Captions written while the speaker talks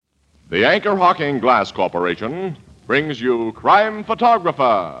The Anchor Hawking Glass Corporation brings you Crime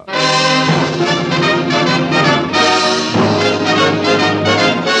Photographer.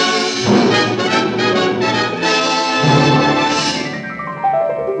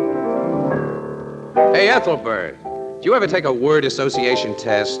 Hey, Ethelbert, do you ever take a word association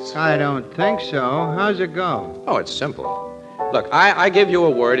test? I don't think so. How's it go? Oh, it's simple. Look, I give you a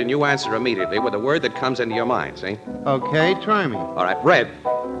word and you answer immediately with a word that comes into your mind, see? Okay, try me. All right, red.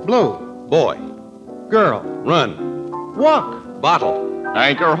 Blue. Boy. Girl. Run. Walk. Bottle.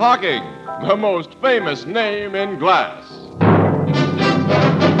 Anchor Hawking, the most famous name in glass.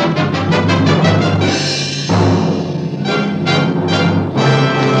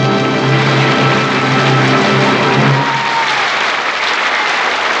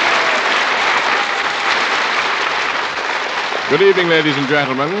 Good evening, ladies and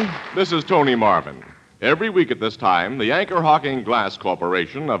gentlemen. This is Tony Marvin. Every week at this time, the Anchor Hawking Glass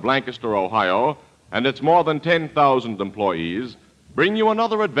Corporation of Lancaster, Ohio, and its more than 10,000 employees bring you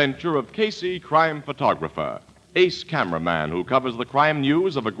another adventure of Casey, crime photographer, ace cameraman who covers the crime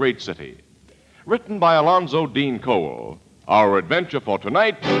news of a great city. Written by Alonzo Dean Cole, our adventure for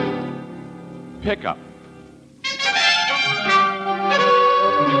tonight, Pick-up.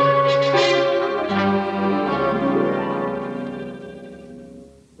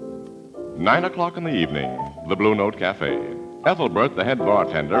 9 o'clock in the evening, the Blue Note Cafe. Ethelbert, the head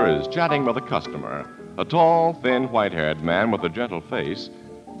bartender, is chatting with a customer, a tall, thin, white-haired man with a gentle face,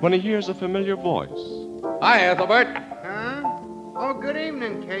 when he hears a familiar voice. Hi, Ethelbert. Huh? Oh, good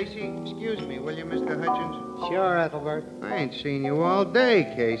evening, Casey. Excuse me, will you, Mr. Hutchins? Sure, Ethelbert. I ain't seen you all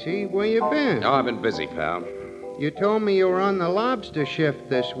day, Casey. Where you been? Oh, I've been busy, pal. You told me you were on the lobster shift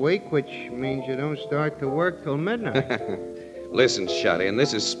this week, which means you don't start to work till midnight. Listen, shut-in,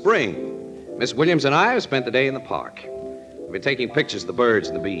 this is spring. Miss Williams and I have spent the day in the park. We've been taking pictures of the birds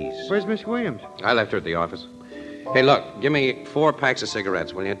and the bees. Where's Miss Williams? I left her at the office. Hey, look, give me 4 packs of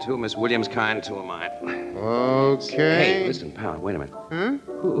cigarettes, will you? 2 Miss Williams' kind, 2 of mine. Okay. Hey, listen, pal, wait a minute. Huh?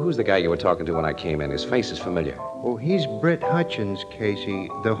 Who's the guy you were talking to when I came in? His face is familiar. Oh, he's Britt Hutchins,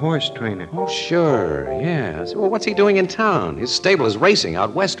 Casey, the horse trainer. Oh, sure, yeah. So, well, what's he doing in town? His stable is racing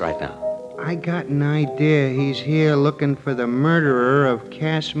out west right now. I got an idea he's here looking for the murderer of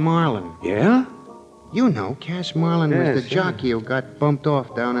Cass Marlin. Yeah? You know, Cass Marlin was the jockey who got bumped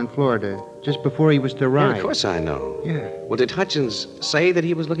off down in Florida just before he was to ride. Yeah, of course I know. Yeah. Well, did Hutchins say that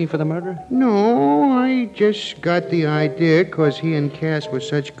he was looking for the murderer? No, I just got the idea because he and Cass were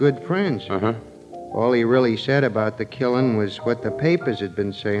such good friends. Uh-huh. All he really said about the killing was what the papers had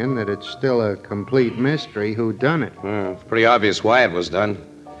been saying, that it's still a complete mystery who done it. Well, it's pretty obvious why it was done.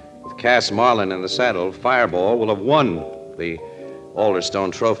 With Cass Marlin in the saddle, Fireball will have won the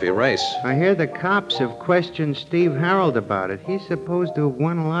Alderstone Trophy race. I hear the cops have questioned Steve Harold about it. He's supposed to have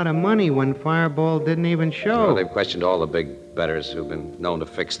won a lot of money when Fireball didn't even show. Well, they've questioned all the big bettors who've been known to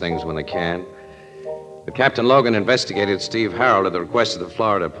fix things when they can. But Captain Logan investigated Steve Harold at the request of the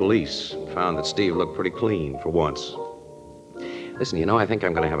Florida police and found that Steve looked pretty clean for once. Listen, you know, I think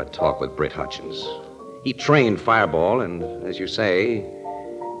I'm going to have a talk with Britt Hutchins. He trained Fireball, and as you say,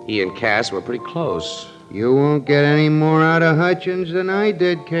 he and Cass were pretty close. You won't get any more out of Hutchins than I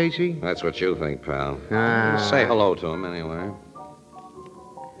did, Casey. That's what you think, pal. Ah. Say hello to him, anyway.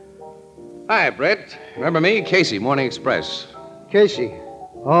 Hi, Brett. Remember me? Casey, Morning Express. Casey.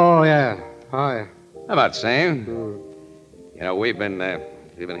 Oh, yeah. Hi. How about same? You know, we've been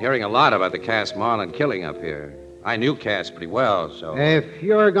hearing a lot about the Cass Marlin killing up here. I knew Cass pretty well, so... If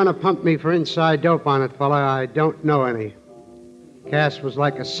you're going to pump me for inside dope on it, fella, I don't know any. Cass was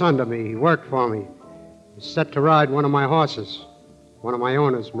like a son to me. He worked for me. He's set to ride one of my horses. One of my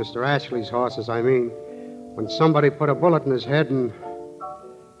owners, Mr. Ashley's horses, I mean. When somebody put a bullet in his head and...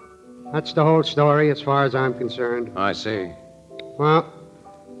 That's the whole story as far as I'm concerned. I see. Well,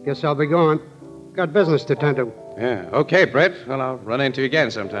 guess I'll be going. Got business to tend to. Yeah. Okay, Brett. Well, I'll run into you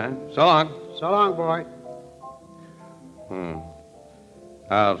again sometime. So long. So long, boy.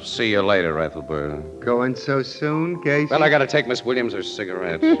 I'll see you later, Ethelbert. Going so soon, Casey? Well, I got to take Miss Williams her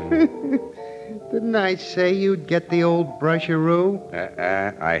cigarettes. Didn't I say you'd get the old brusheroo?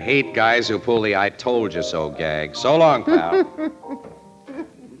 I hate guys who pull the I told you so gag. So long, pal.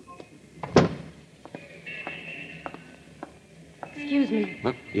 Excuse me.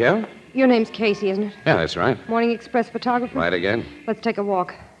 Huh? Yeah? Your name's Casey, isn't it? Yeah, that's right. Morning Express photographer? Right again. Let's take a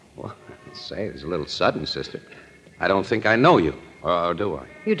walk. Well, say, it's a little sudden, sister. I don't think I know you. Or do I?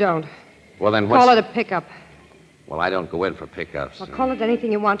 You don't. Well, then what's... Call it a pickup. Well, I don't go in for pickups. Well, call it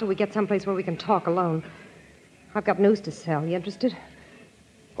anything you want till we get someplace where we can talk alone. I've got news to sell. You interested?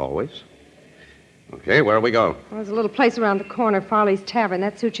 Always. Okay, where do we go? Well, there's a little place around the corner, Farley's Tavern.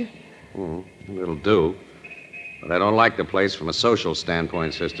 That suit you? It'll do. But I don't like the place from a social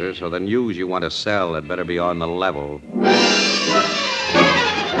standpoint, sister, so the news you want to sell had better be on the level.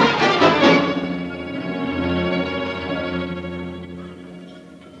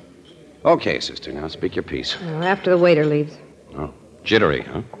 Okay, sister, now speak your piece. Well, after the waiter leaves. Oh, jittery,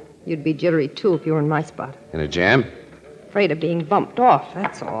 huh? You'd be jittery, too, if you were in my spot. In a jam? Afraid of being bumped off,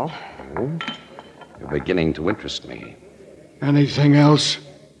 that's all. Oh, you're beginning to interest me. Anything else?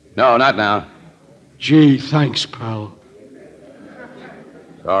 No, not now. Gee, thanks, pal.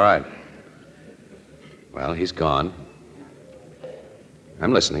 All right. Well, he's gone.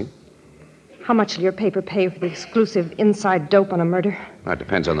 I'm listening. How much will your paper pay for the exclusive inside dope on a murder? Well, it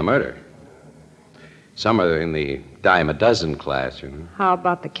depends on the murder. Some are in the dime a dozen class, you know. How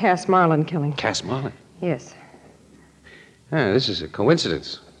about the Cass Marlin killing? Cass Marlin? Yes. This is a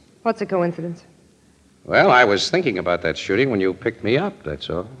coincidence. What's a coincidence? Well, I was thinking about that shooting when you picked me up, that's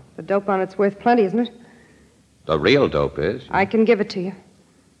all. The dope on it's worth plenty, isn't it? The real dope is. I can give it to you.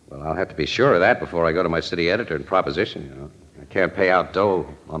 Well, I'll have to be sure of that before I go to my city editor and proposition, you know. I can't pay out dough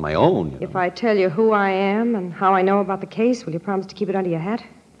on my own, you know. If I tell you who I am and how I know about the case, will you promise to keep it under your hat?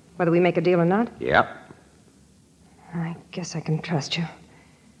 Whether we make a deal or not? Yep. I guess I can trust you.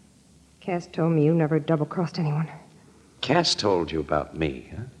 Cass told me you never double-crossed anyone. Cass told you about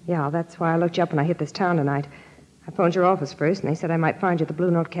me, huh? Yeah, that's why I looked you up when I hit this town tonight. I phoned your office first, and they said I might find you at the Blue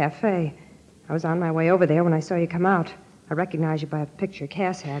Note Cafe. I was on my way over there when I saw you come out. I recognized you by a picture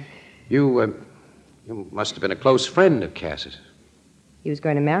Cass had. You must have been a close friend of Cass's. He was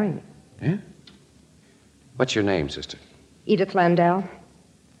going to marry me. Yeah? What's your name, sister? Edith Landau.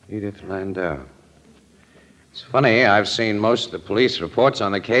 Edith Landau. It's funny, I've seen most of the police reports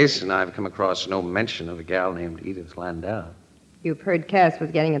on the case, and I've come across no mention of a gal named Edith Landau. You've heard Cass was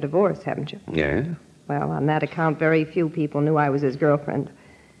getting a divorce, haven't you? Yeah? Well, on that account, very few people knew I was his girlfriend.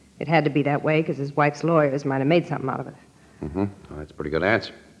 It had to be that way because his wife's lawyers might have made something out of it. Mm-hmm. Well, that's a pretty good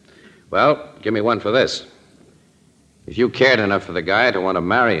answer. Well, give me one for this. If you cared enough for the guy to want to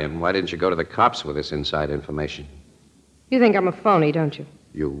marry him, why didn't you go to the cops with this inside information? You think I'm a phony, don't you?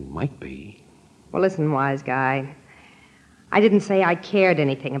 You might be. Well, listen, wise guy. I didn't say I cared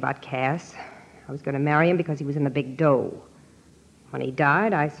anything about Cass. I was going to marry him because he was in the big dough. When he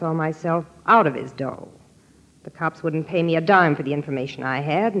died, I saw myself out of his dough. The cops wouldn't pay me a dime for the information I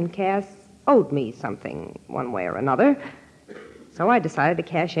had, and Cass owed me something one way or another. So I decided to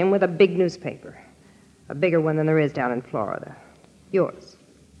cash in with a big newspaper. A bigger one than there is down in Florida. Yours.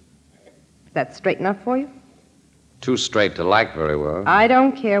 That's straight enough for you? Too straight to like very well. I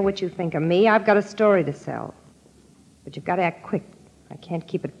don't care what you think of me. I've got a story to sell. But you've got to act quick. I can't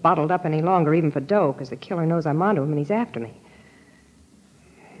keep it bottled up any longer, even for dough, because the killer knows I'm onto him and he's after me.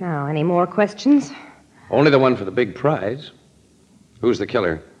 Now, any more questions? Only the one for the big prize. Who's the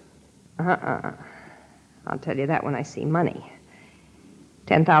killer? I'll tell you that when I see money.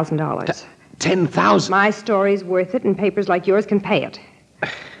 $10,000. $10,000? My story's worth it, and papers like yours can pay it.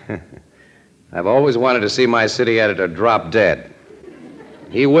 I've always wanted to see my city editor drop dead.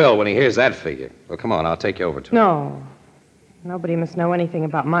 He will when he hears that figure. Well, come on, I'll take you over to him. No. Nobody must know anything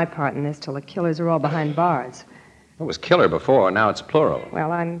about my part in this till the killers are all behind bars. It was killer before, now it's plural.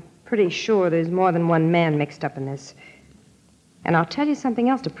 Well, I'm pretty sure there's more than one man mixed up in this. And I'll tell you something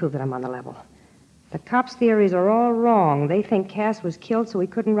else to prove that I'm on the level. The cops' theories are all wrong. They think Cass was killed so he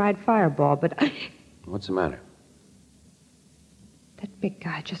couldn't ride Fireball, but... What's the matter? That big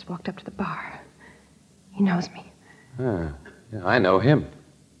guy just walked up to the bar. He knows me. Yeah, I know him.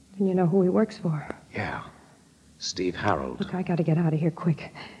 Then you know who he works for. Yeah. Steve Harold. Look, I gotta get out of here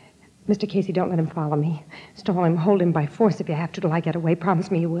quick. Mr. Casey, don't let him follow me. Stall him, hold him by force if you have to till I get away.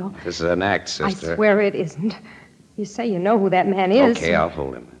 Promise me you will. This is an act, sister. I swear it isn't. You say you know who that man is. Okay, I'll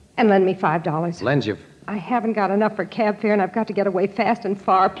hold him. And lend me $5. Lend you... I haven't got enough for cab fare, and I've got to get away fast and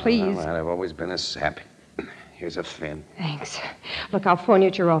far, please. Well, I've always been a sap. Here's a fin. Thanks. Look, I'll phone you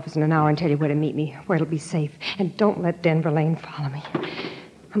at your office in an hour and tell you where to meet me, where it'll be safe. And don't let Denver Lane follow me.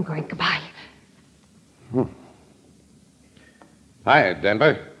 I'm going. Goodbye. Hi,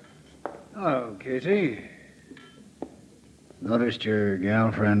 Denver. Hello, Casey. Noticed your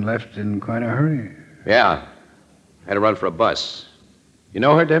gal friend left in quite a hurry. Yeah. Had to run for a bus. You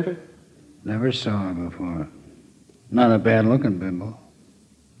know her, Denver? Never saw her before. Not a bad-looking bimbo.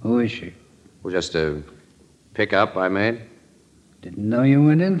 Who is she? Well, just a pick-up I made. Didn't know you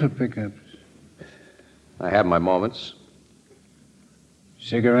went in for pickups. I have my moments.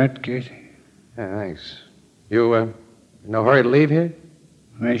 Cigarette, Casey? Yeah, thanks. You, in no hurry to leave here?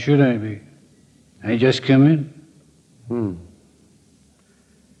 Why should I be? I just come in.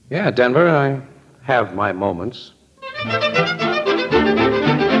 Yeah, Denver, I have my moments.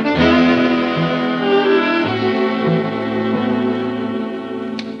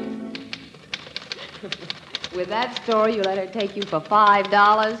 that story you let her take you for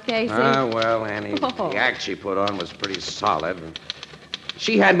 $5, Casey? Well, Annie, the act she put on was pretty solid.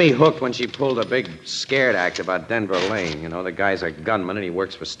 She had me hooked when she pulled a big scared act about Denver Lane. You know, the guy's a gunman, and he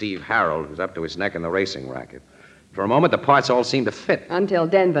works for Steve Harold, who's up to his neck in the racing racket. For a moment, the parts all seemed to fit. Until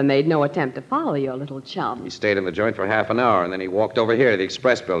Denver made no attempt to follow your little chum. He stayed in the joint for half an hour, and then he walked over here to the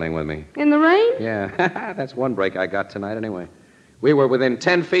Express building with me. In the rain? Yeah, that's one break I got tonight anyway. We were within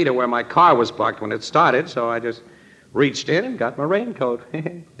 10 feet of where my car was parked when it started, so I just reached in and got my raincoat.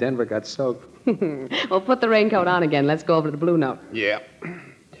 Denver got soaked. Well, put the raincoat on again. Let's go over to the Blue Note. Yeah.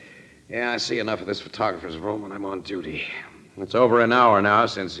 Yeah, I see enough of this photographer's room when I'm on duty. It's over an hour now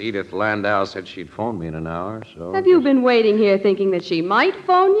since Edith Landau said she'd phone me in an hour, so... Have you been waiting here thinking that she might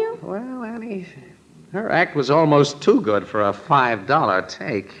phone you? Well, Annie, her act was almost too good for a $5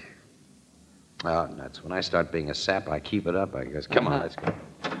 take. Oh, nuts. When I start being a sap, I keep it up, I guess. Come on, let's go.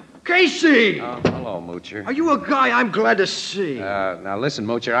 Casey! Oh, hello, Moocher. Are you a guy I'm glad to see? Now, listen,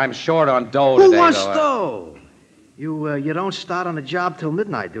 Moocher, I'm short on dough Who today, wants though. dough? You don't start on the job till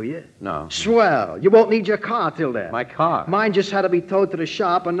midnight, do you? No. Swell. You won't need your car till then. My car? Mine just had to be towed to the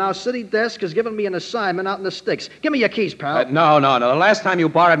shop, and now City Desk has given me an assignment out in the sticks. Give me your keys, pal. No. The last time you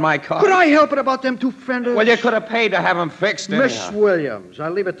borrowed my car... Could I help it about them two fenders? Well, you could have paid to have them fixed, Miss anyhow. Williams, I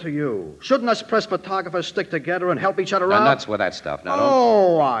leave it to you. Shouldn't us press photographers stick together and help each other Now, out? nuts with that stuff. Now, don't...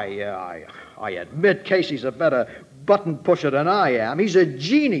 Oh, I admit Casey's a better button pusher than I am. He's a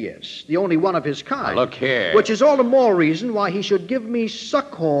genius, the only one of his kind. Now, look here. Which is all the more reason why he should give me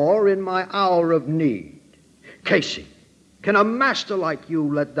succor in my hour of need. Casey, can a master like you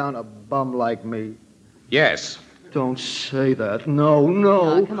let down a bum like me? Yes. Don't say that. No.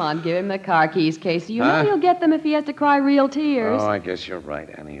 Oh, come on, give him the car keys, Casey. You know he'll get them if he has to cry real tears. Oh, I guess you're right,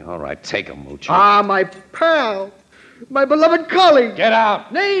 Annie. All right, take them, Moocher. Ah, my pal, my beloved colleague. Get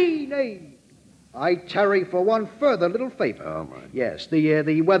out. Nay. I tarry for one further little favor. Oh, my. Yes,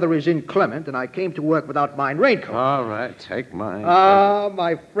 the weather is inclement, and I came to work without mine raincoat. All right, take mine. Ah,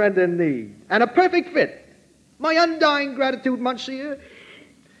 my friend in need. And a perfect fit. My undying gratitude, Monsieur.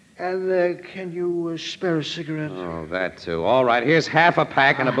 And can you spare a cigarette? Oh, that too. All right, here's half a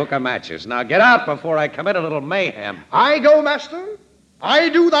pack and a book of matches. Now get out before I commit a little mayhem. I go, master. I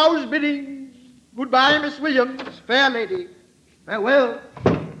do thou's bidding. Goodbye, Miss Williams. Fair lady. Farewell.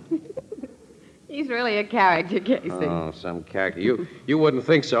 He's really a character, Casey. Oh, some character. You wouldn't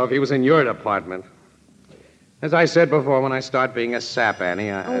think so if he was in your department. As I said before, when I start being a sap, Annie,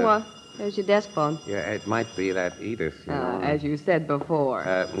 There's your desk phone. Yeah, it might be that Edith. You know. As you said before.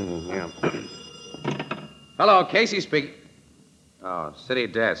 Yeah. Hello, Casey speaking. Oh, city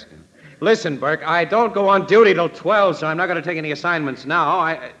desk. Listen, Burke, I don't go on duty till 12, so I'm not going to take any assignments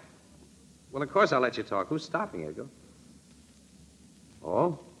now. Well, of course I'll let you talk. Who's stopping you? Go.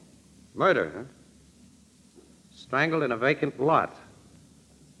 Oh? Murder, huh? Strangled in a vacant lot.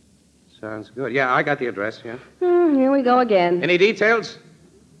 Sounds good. Yeah, I got the address, yeah. Here we go again. Any details?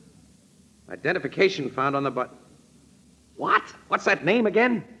 Identification found on the button. What? What's that name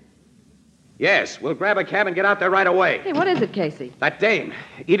again? Yes, we'll grab a cab and get out there right away. Hey, what is it, Casey? That dame,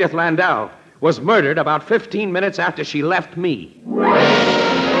 Edith Landau, was murdered about 15 minutes after she left me.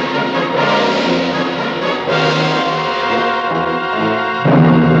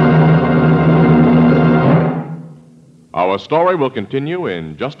 Our story will continue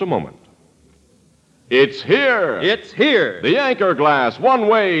in just a moment. It's here. It's here. The Anchor Glass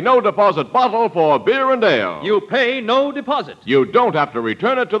one-way, no-deposit bottle for beer and ale. You pay no deposit. You don't have to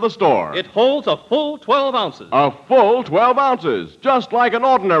return it to the store. It holds a full 12 ounces. A full 12 ounces, just like an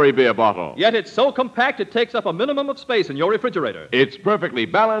ordinary beer bottle. Yet it's so compact it takes up a minimum of space in your refrigerator. It's perfectly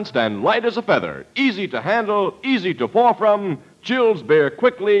balanced and light as a feather. Easy to handle, easy to pour from, chills beer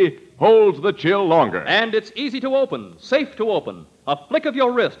quickly, holds the chill longer. And it's easy to open, safe to open. A flick of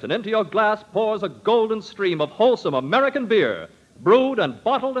your wrist and into your glass pours a golden stream of wholesome American beer, brewed and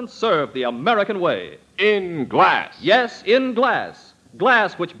bottled and served the American way. In glass. Yes, in glass.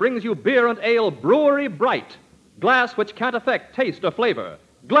 Glass which brings you beer and ale brewery bright. Glass which can't affect taste or flavor.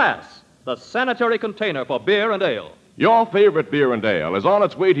 Glass, the sanitary container for beer and ale. Your favorite beer and ale is on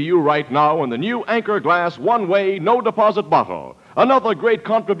its way to you right now in the new Anchor Glass one-way, no-deposit bottle. Another great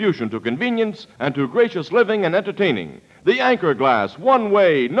contribution to convenience and to gracious living and entertaining. The Anchor Glass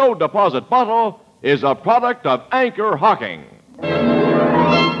one-way, no-deposit bottle is a product of Anchor Hocking.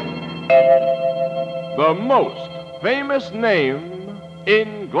 The most famous name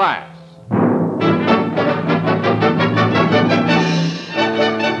in glass.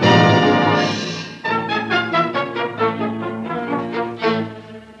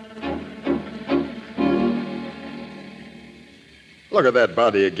 Look at that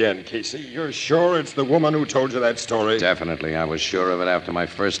body again, Casey. You're sure it's the woman who told you that story? Definitely. I was sure of it after my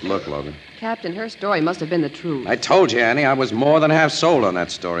first look, Logan. Captain, her story must have been the truth. I told you, Annie, I was more than half sold on that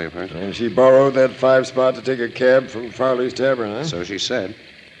story of hers. And she borrowed that 5-spot to take a cab from Farley's Tavern, huh? So she said.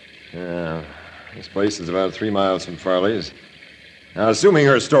 Yeah. This place is about 3 miles from Farley's. Now, assuming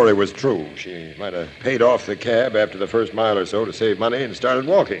her story was true, she might have paid off the cab after the first mile or so to save money and started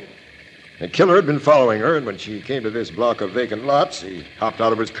walking. The killer had been following her, and when she came to this block of vacant lots, he hopped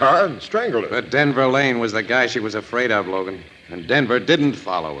out of his car and strangled her. But Denver Lane was the guy she was afraid of, Logan. And Denver didn't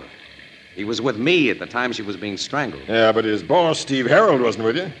follow her. He was with me at the time she was being strangled. Yeah, but his boss, Steve Harold, wasn't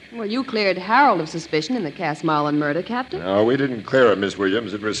with you. Well, you cleared Harold of suspicion in the Cass Marlin murder, Captain. No, we didn't clear him, Miss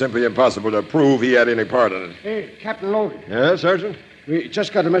Williams. It was simply impossible to prove he had any part in it. Hey, Captain Logan. Yeah, Sergeant? We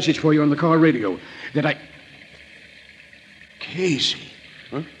just got a message for you on the car radio that I... Casey.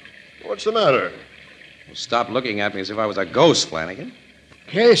 Huh? What's the matter? Well, stop looking at me as if I was a ghost, Flanagan.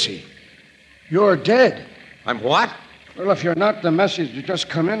 Casey, you're dead. I'm what? Well, if you're not, the message that just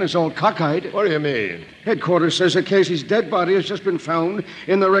come in is all cockeyed. What do you mean? Headquarters says that Casey's dead body has just been found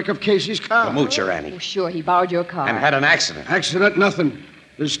in the wreck of Casey's car. The moocher, Annie. Oh, sure, he borrowed your car. And had an accident. Accident, nothing.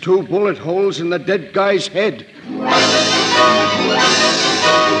 There's 2 bullet holes in the dead guy's head.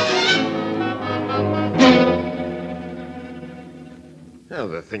 Well,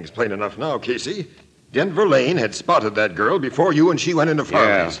 the thing's plain enough now, Casey. Denver Lane had spotted that girl before you and she went into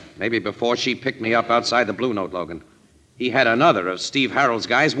Farley's. Yeah, maybe before she picked me up outside the Blue Note, Logan. He had another of Steve Harold's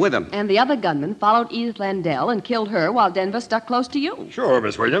guys with him. And the other gunman followed Edith Landell and killed her while Denver stuck close to you. Sure,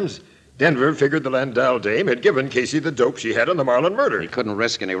 Miss Williams. Denver figured the Landau dame had given Casey the dope she had on the Marlin murder. He couldn't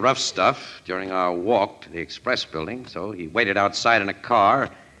risk any rough stuff during our walk to the Express building, so he waited outside in a car.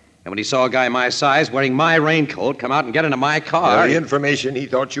 And when he saw a guy my size wearing my raincoat come out and get into my car... The information he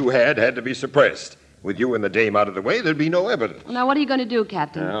thought you had to be suppressed. With you and the dame out of the way, there'd be no evidence. Now, what are you going to do,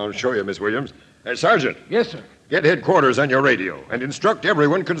 Captain? I'll show you, Miss Williams. Sergeant. Yes, sir. Get headquarters on your radio and instruct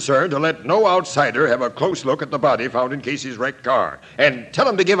everyone concerned to let no outsider have a close look at the body found in Casey's wrecked car. And tell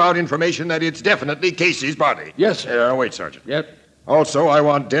them to give out information that it's definitely Casey's body. Yes, sir. Wait, Sergeant. Yep. Also, I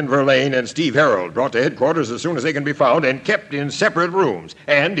want Denver Lane and Steve Harold brought to headquarters as soon as they can be found and kept in separate rooms.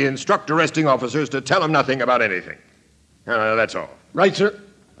 And instruct arresting officers to tell them nothing about anything. That's all. Right, sir.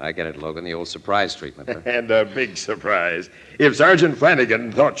 I get it, Logan, the old surprise treatment. Huh? And a big surprise. If Sergeant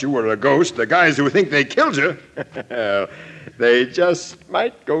Flanagan thought you were a ghost, the guys who think they killed you, they just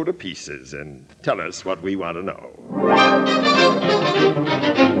might go to pieces and tell us what we want to know.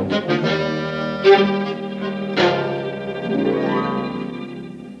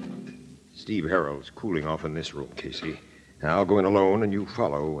 Steve Harold's cooling off in this room, Casey. Now, I'll go in alone, and you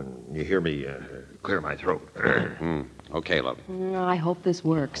follow, and you hear me clear my throat. Okay, Logan. I hope this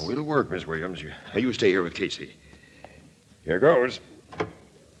works. Oh, it'll work, Miss Williams. You stay here with Casey. Here goes.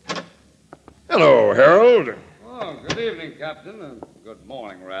 Hello, Harold. Oh, good evening, Captain. Good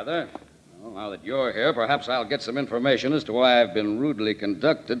morning, rather. Well, now that you're here, perhaps I'll get some information as to why I've been rudely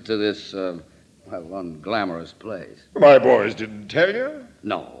conducted to this, unglamorous place. My boys didn't tell you?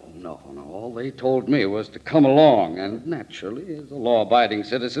 No. All they told me was to come along, and naturally, as a law-abiding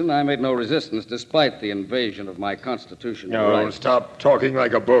citizen, I made no resistance despite the invasion of my constitutional rights. Stop talking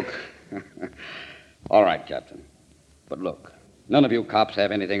like a book. All right, Captain. But look, none of you cops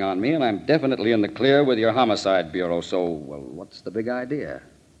have anything on me, and I'm definitely in the clear with your homicide bureau, so, well, what's the big idea?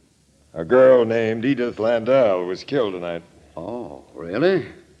 A girl named Edith Landau was killed tonight. Oh, really?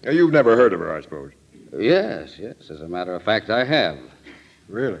 You've never heard of her, I suppose. Yes. As a matter of fact, I have.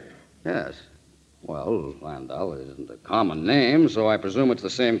 Really? Yes. Well, Landau isn't a common name, so I presume it's the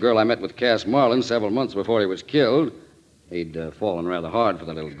same girl I met with Cass Marlin several months before he was killed. He'd fallen rather hard for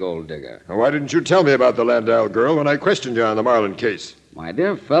the little gold digger. Why didn't you tell me about the Landau girl when I questioned you on the Marlin case? My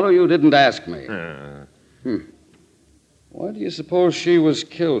dear fellow, you didn't ask me. Why do you suppose she was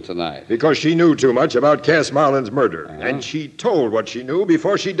killed tonight? Because she knew too much about Cass Marlin's murder. And she told what she knew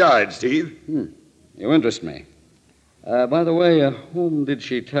before she died, Steve. You interest me. By the way, whom did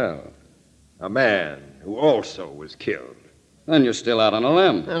she tell? A man who also was killed. Then you're still out on a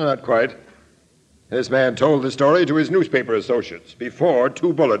limb. Not quite. This man told the story to his newspaper associates before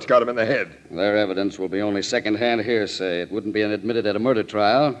 2 bullets got him in the head. Their evidence will be only second-hand hearsay. It wouldn't be admitted at a murder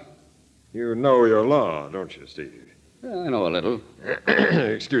trial. You know your law, don't you, Steve? I know a little.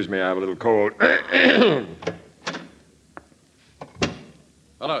 Excuse me, I have a little cold.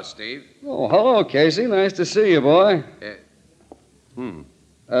 Hello, Steve. Oh, hello, Casey. Nice to see you, boy. Go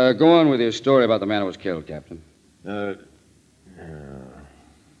on with your story about the man who was killed, Captain.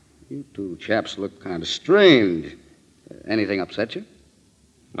 You two chaps look kind of strange. Anything upset you?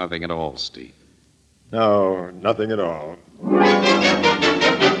 Nothing at all, Steve. No, nothing at all.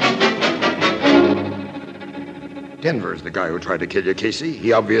 Denver's the guy who tried to kill you, Casey.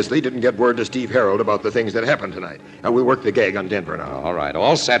 He obviously didn't get word to Steve Harold about the things that happened tonight. Now, we'll work the gag on Denver now. All right,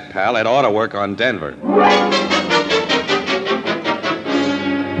 all set, pal. It ought to work on Denver.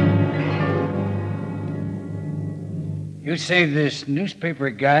 You say this newspaper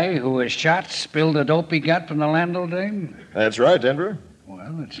guy who was shot spilled the dope he got from the landlord dame? That's right, Denver.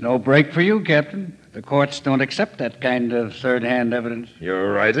 Well, it's no break for you, Captain. The courts don't accept that kind of third-hand evidence.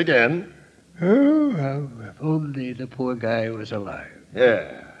 You're right again. Oh, if only the poor guy was alive.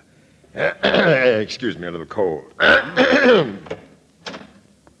 Yeah. Excuse me, a little cold.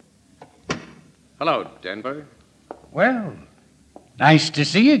 Hello, Denver. Well, nice to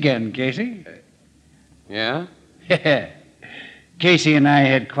see you again, Casey. Yeah? Casey and I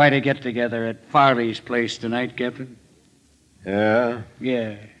had quite a get-together at Farley's place tonight, Captain. Yeah?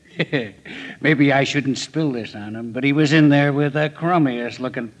 Yeah. Maybe I shouldn't spill this on him, but he was in there with the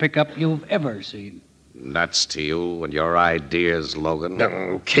crummiest-looking pickup you've ever seen. Nuts to you and your ideas, Logan.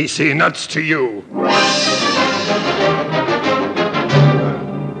 No, Casey, nuts to you.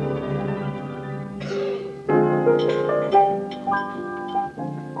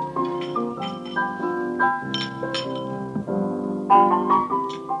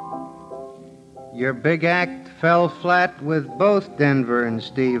 Your big act fell flat with both Denver and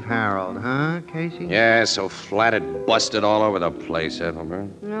Steve Harold, huh, Casey? Yeah, so flat it busted all over the place, Ethelbert.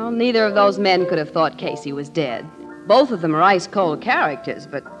 Well, neither of those men could have thought Casey was dead. Both of them are ice-cold characters,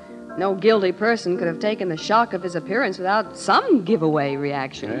 but no guilty person could have taken the shock of his appearance without some giveaway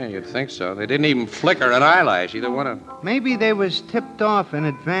reaction. Yeah, you'd think so. They didn't even flicker an eyelash, either one of them. Maybe they was tipped off in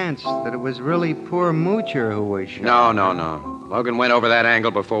advance that it was really poor Moocher who was shot. No. Logan went over that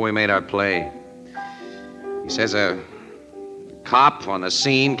angle before we made our play. He says a cop on the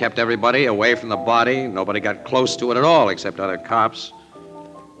scene kept everybody away from the body. Nobody got close to it at all except other cops.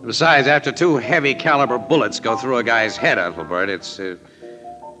 Besides, after 2 heavy-caliber bullets go through a guy's head, Ethelbert, it's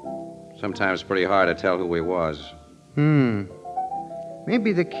sometimes pretty hard to tell who he was.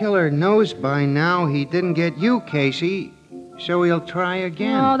 Maybe the killer knows by now he didn't get you, Casey, so he'll try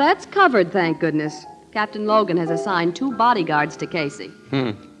again. Oh, that's covered, thank goodness. Captain Logan has assigned 2 bodyguards to Casey.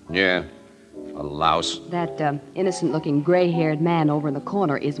 Yeah. A louse. That innocent-looking gray-haired man over in the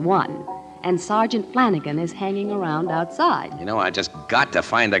corner is one, and Sergeant Flanagan is hanging around outside. You know, I just got to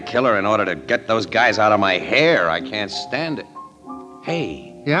find the killer in order to get those guys out of my hair. I can't stand it.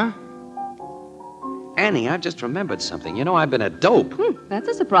 Hey. Yeah? Annie, I've just remembered something. You know, I've been a dope. That's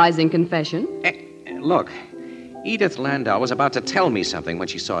a surprising confession. Look, Edith Landau was about to tell me something when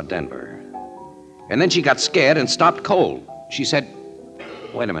she saw Denver. And then she got scared and stopped cold. She said,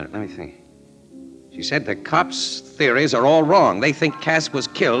 wait a minute, let me think. She said the cops' theories are all wrong. They think Cass was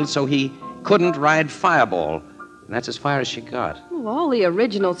killed so he couldn't ride Fireball. And that's as far as she got. Well, the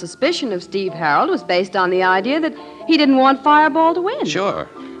original suspicion of Steve Harold was based on the idea that he didn't want Fireball to win. Sure.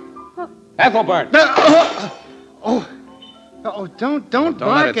 Ethelbert! Don't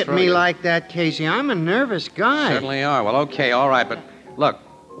bark at me like that, Casey. I'm a nervous guy. Certainly are. Well, okay, all right, but look,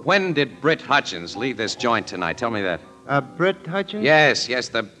 when did Britt Hutchins leave this joint tonight? Tell me that. Britt Hutchins? Yes,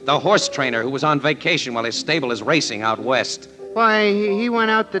 the horse trainer who was on vacation while his stable is racing out west. Why, he went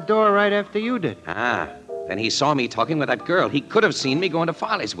out the door right after you did. Then he saw me talking with that girl. He could have seen me going to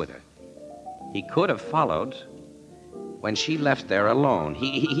Farley's with her. He could have followed when she left there alone. He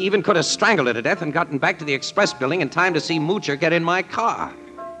even could have strangled her to death and gotten back to the Express building in time to see Moocher get in my car.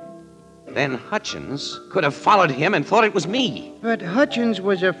 Then Hutchins could have followed him and thought it was me. But Hutchins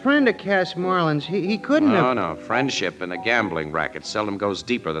was a friend of Cass Marlin's. He couldn't have... No. Friendship in a gambling racket seldom goes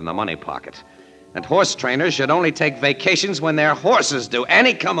deeper than the money pocket. And horse trainers should only take vacations when their horses do.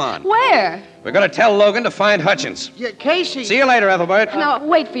 Annie, come on. Where? We're going to tell Logan to find Hutchins. Yeah, Casey... See you later, Ethelbert. No,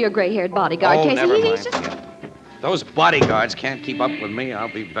 wait for your gray-haired bodyguard, Casey. Never mind. He's just... Those bodyguards can't keep up with me.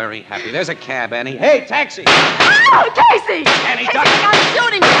 I'll be very happy. There's a cab, Annie. Hey, taxi! Oh, Casey! Annie, Casey, duck! I'm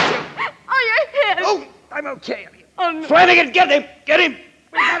shooting at you! Oh, your head! Oh, I'm okay. Oh, no. Flanagan, get him! Get him!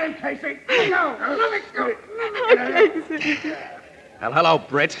 We got him, Casey. Let me go. Oh, Casey. Well, hello,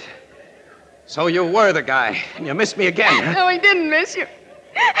 Britt. So you were the guy, and you missed me again. No, he didn't miss you.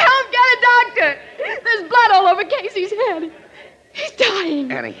 Help, get a doctor! There's blood all over Casey's head. He's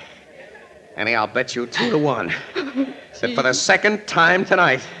dying. Annie, I'll bet you 2-1 that for the second time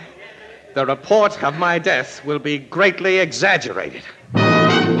tonight, the report of my death will be greatly exaggerated.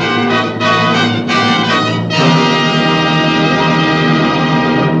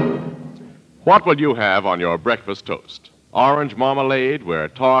 What will you have on your breakfast toast? Orange marmalade where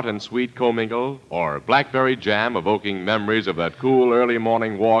tart and sweet commingle, or blackberry jam evoking memories of that cool early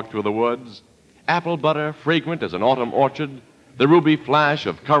morning walk through the woods? apple butter fragrant as an autumn orchard, the ruby flash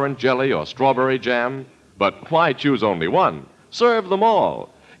of currant jelly or strawberry jam. But why choose only one? Serve them all.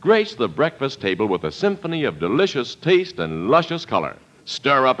 Grace the breakfast table with a symphony of delicious taste and luscious color.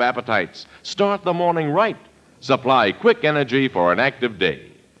 Stir up appetites. Start the morning right. Supply quick energy for an active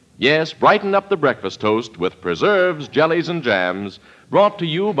day. Yes, brighten up the breakfast toast with preserves, jellies, and jams brought to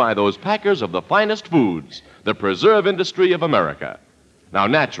you by those packers of the finest foods, the preserve industry of America. Now,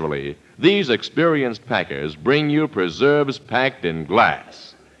 naturally, these experienced packers bring you preserves packed in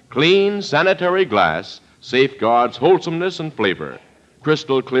glass. Clean, sanitary glass safeguards wholesomeness and flavor.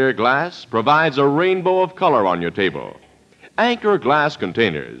 Crystal clear glass provides a rainbow of color on your table. Anchor glass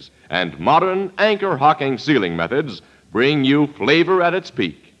containers and modern Anchor hocking sealing methods bring you flavor at its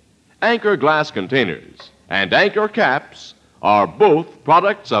peak. Anchor glass containers and Anchor caps are both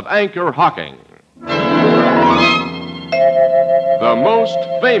products of Anchor hocking. The most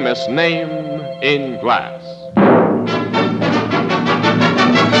famous name in glass.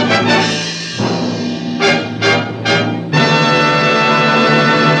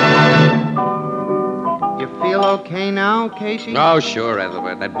 You feel okay now, Casey? Oh, sure,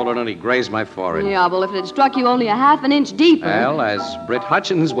 Ethelbert. That bullet only grazed my forehead. Yeah, well, if it had struck you only a half an inch deeper. Well, as Britt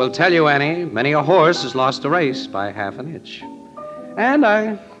Hutchins will tell you, Annie, many a horse has lost a race by half an inch. And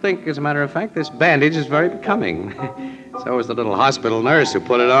I think, as a matter of fact, this bandage is very becoming. So is the little hospital nurse who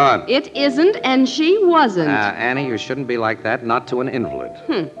put it on. It isn't, and she wasn't. Annie, you shouldn't be like that, not to an invalid.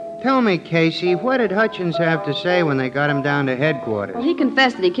 Tell me, Casey, what did Hutchins have to say when they got him down to headquarters? Well, he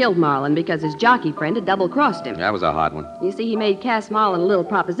confessed that he killed Marlin because his jockey friend had double-crossed him. That was a hard one. You see, he made Cass Marlin a little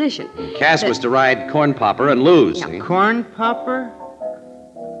proposition. Cass was to ride Corn Popper and lose. Yeah. See? Corn Popper?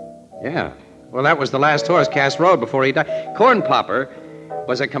 Yeah. Well, that was the last horse Cass rode before he died. Corn Popper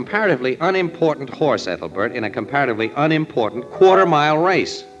was a comparatively unimportant horse, Ethelbert, in a comparatively unimportant quarter-mile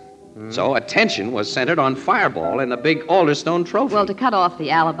race. So attention was centered on Fireball and the big Alderstone Trophy. Well, to cut off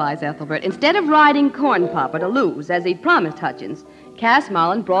the alibis, Ethelbert, instead of riding Corn Popper to lose, as he'd promised Hutchins, Cass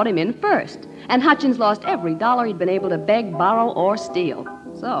Marlin brought him in first. And Hutchins lost every dollar he'd been able to beg, borrow, or steal.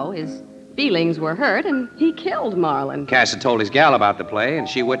 So his feelings were hurt, and he killed Marlin. Cass had told his gal about the play, and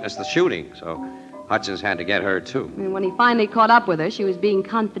she witnessed the shooting, so Hutchins had to get her, too. And when he finally caught up with her, she was being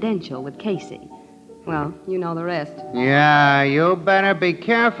confidential with Casey. Well, you know the rest. Yeah, you better be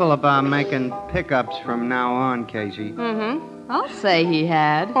careful about making pickups from now on, Casey. I'll say he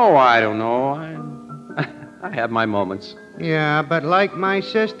had. Oh, I don't know. I have my moments. Yeah, but like my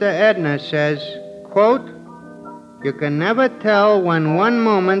sister Edna says, quote, you can never tell when one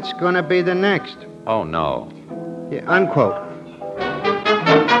moment's gonna be the next. Oh, no. Yeah, unquote.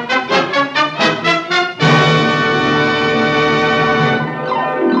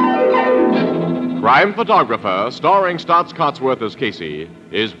 Crime Photographer, starring Stotts Cotsworth as Casey,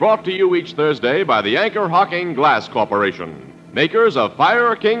 is brought to you each Thursday by the Anchor Hocking Glass Corporation, makers of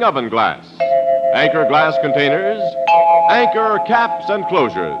Fire King oven glass, Anchor glass containers, Anchor caps and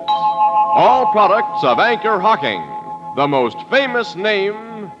closures. All products of Anchor Hocking, the most famous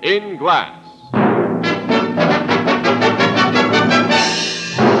name in glass.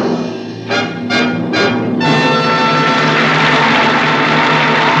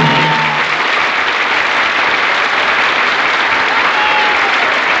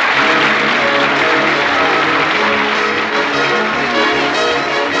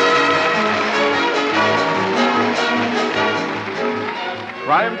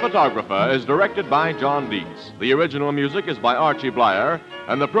 Crime Photographer is directed by John Dietz. The original music is by Archie Blyer,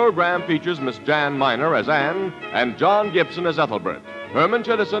 and the program features Miss Jan Miner as Anne and John Gibson as Ethelbert. Herman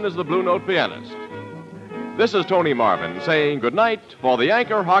Chittison is the Blue Note pianist. This is Tony Marvin saying goodnight for the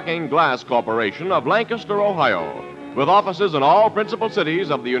Anchor Hocking Glass Corporation of Lancaster, Ohio, with offices in all principal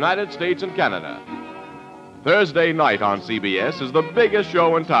cities of the United States and Canada. Thursday night on CBS is the biggest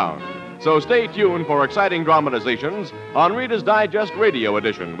show in town. So stay tuned for exciting dramatizations on Reader's Digest Radio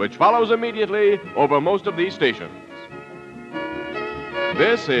Edition, which follows immediately over most of these stations.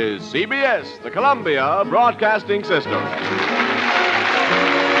 This is CBS, the Columbia Broadcasting System.